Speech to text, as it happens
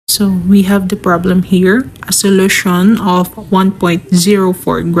So we have the problem here. A solution of 1.04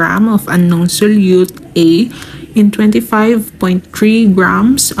 gram of unknown solute A in 25.3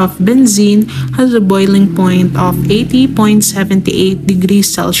 grams of benzene has a boiling point of 80.78 degrees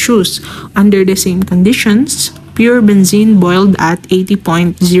Celsius. Under the same conditions, pure benzene boiled at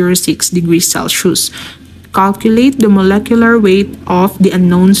 80.06 degrees Celsius. Calculate the molecular weight of the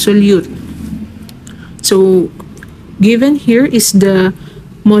unknown solute. So given here is the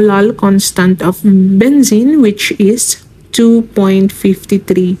molal constant of benzene, which is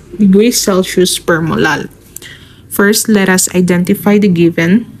 2.53 degrees Celsius per molal. First, let us identify the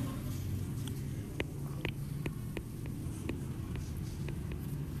given.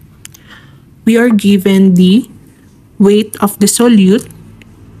 We are given the weight of the solute,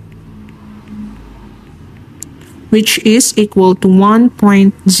 which is equal to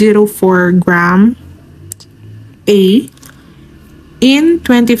 1.04 gram A in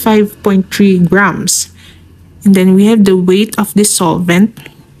 25.3 grams. And then we have the weight of the solvent,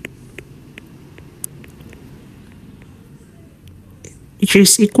 which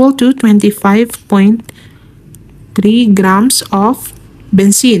is equal to 25.3 grams of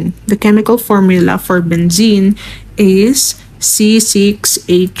benzene. The chemical formula for benzene is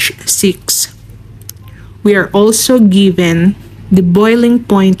C6H6. We are also given the boiling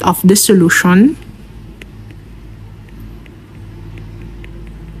point of the solution,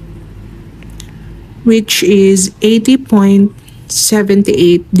 which is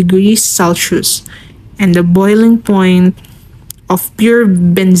 80.78 degrees Celsius, and the boiling point of pure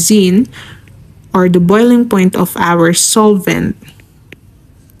benzene, or the boiling point of our solvent,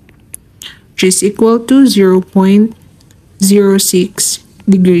 which is equal to 0.06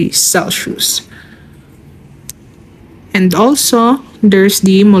 degrees Celsius. And also, there's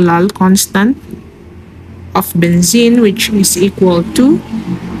the molal constant of benzene, which is equal to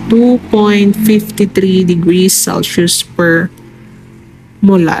 2.53 degrees Celsius per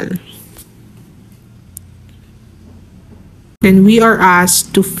molal. Then we are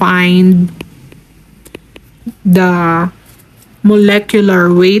asked to find the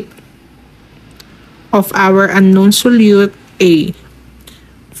molecular weight of our unknown solute A.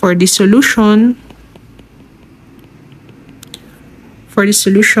 For the solution,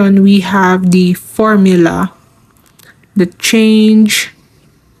 we have the formula. The change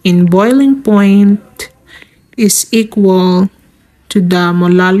in boiling point is equal to the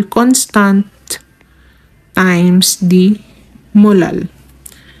molal constant times the molal.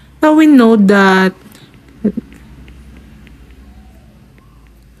 Now we know that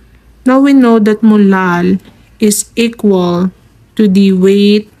molal is equal to the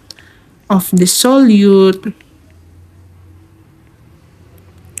weight of the solute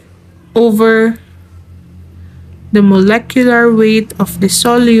over the molecular weight of the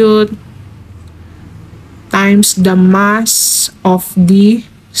solute times the mass of the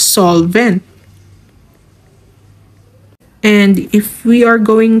solvent. And if we are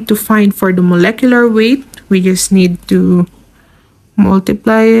going to find for the molecular weight, we just need to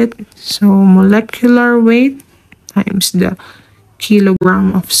multiply it. So molecular weight times the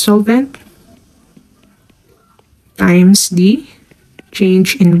kilogram of solvent times the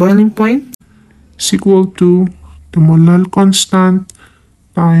change in boiling point is equal to the molal constant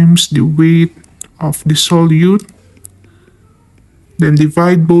times the weight of the solute. Then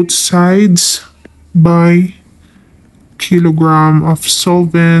divide both sides by kilogram of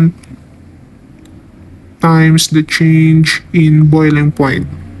solvent times the change in boiling point.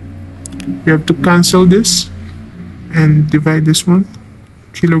 We have to cancel this and divide this one.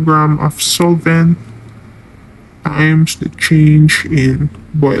 Kilogram of solvent times the change in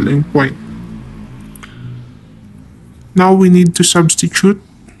boiling point. Now we need to substitute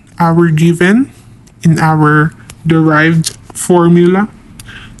our given in our derived formula.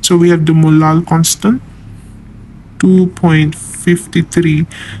 So we have the molal constant, 2.53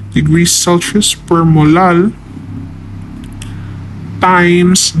 degrees Celsius per molal,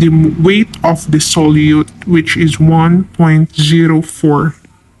 times the weight of the solute, which is 1.04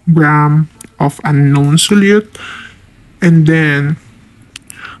 gram of unknown solute, and then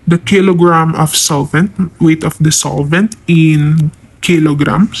the kilogram of solvent, weight of the solvent in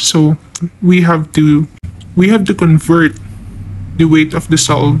kilograms. So we have to convert the weight of the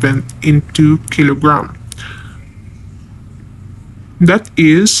solvent into kilogram. That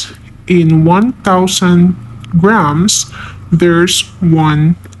is, in 1,000 grams, there's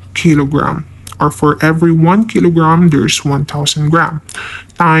 1 kilogram. Or for every 1 kilogram, there's 1,000 grams.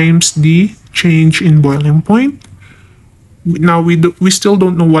 Times the change in boiling point. Now, we still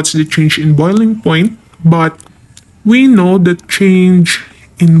don't know what's the change in boiling point, but we know the change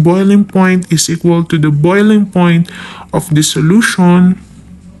in boiling point is equal to the boiling point of the solution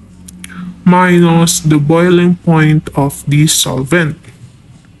minus the boiling point of the solvent.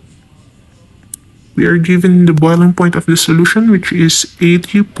 We are given the boiling point of the solution, which is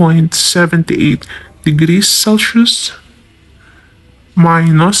 80.78 degrees Celsius,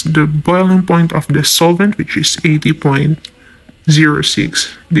 minus the boiling point of the solvent, which is 80.06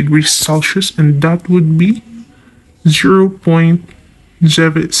 degrees Celsius, and that would be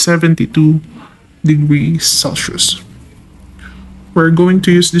 0.72 degrees Celsius. We're going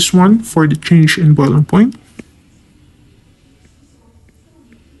to use this one for the change in boiling point.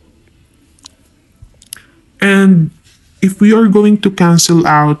 And if we are going to cancel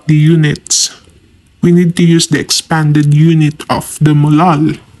out the units, we need to use the expanded unit of the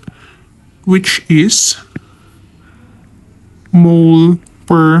molal, which is mole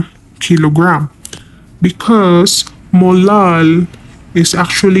per kilogram, because molal is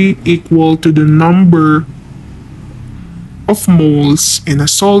actually equal to the number of moles in a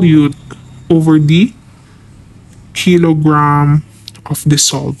solute over the kilogram of the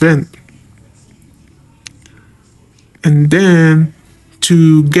solvent. And then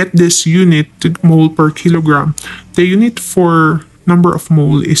to get this unit to mole per kilogram, the unit for number of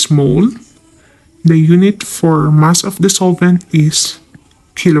mole is mole. The unit for mass of the solvent is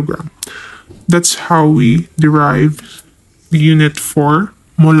kilogram. That's how we derive the unit for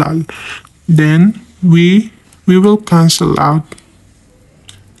molal. Then we will cancel out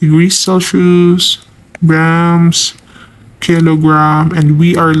degrees Celsius, grams, kilogram, and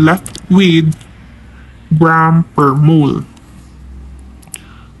we are left with gram per mole.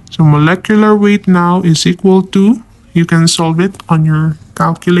 So molecular weight now is equal to, you can solve it on your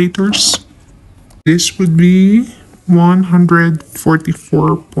calculators. This would be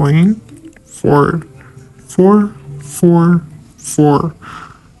 144.4444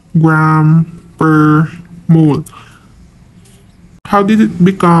 gram per mole. How did it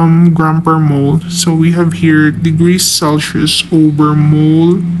become gram per mole? So we have here degrees Celsius over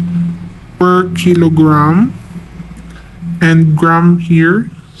mole per kilogram, and gram here,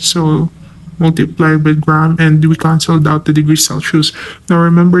 so multiply by gram, and we canceled out the degrees Celsius. Now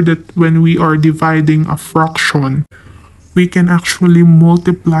remember that when we are dividing a fraction, we can actually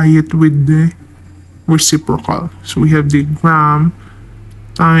multiply it with the reciprocal. So we have the gram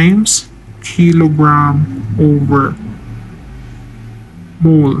times kilogram over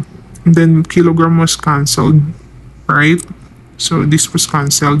mole. And then kilogram was cancelled, right? So this was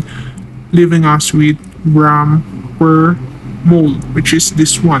cancelled, leaving us with gram per mole, which is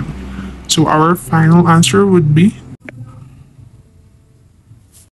this one. So our final answer would be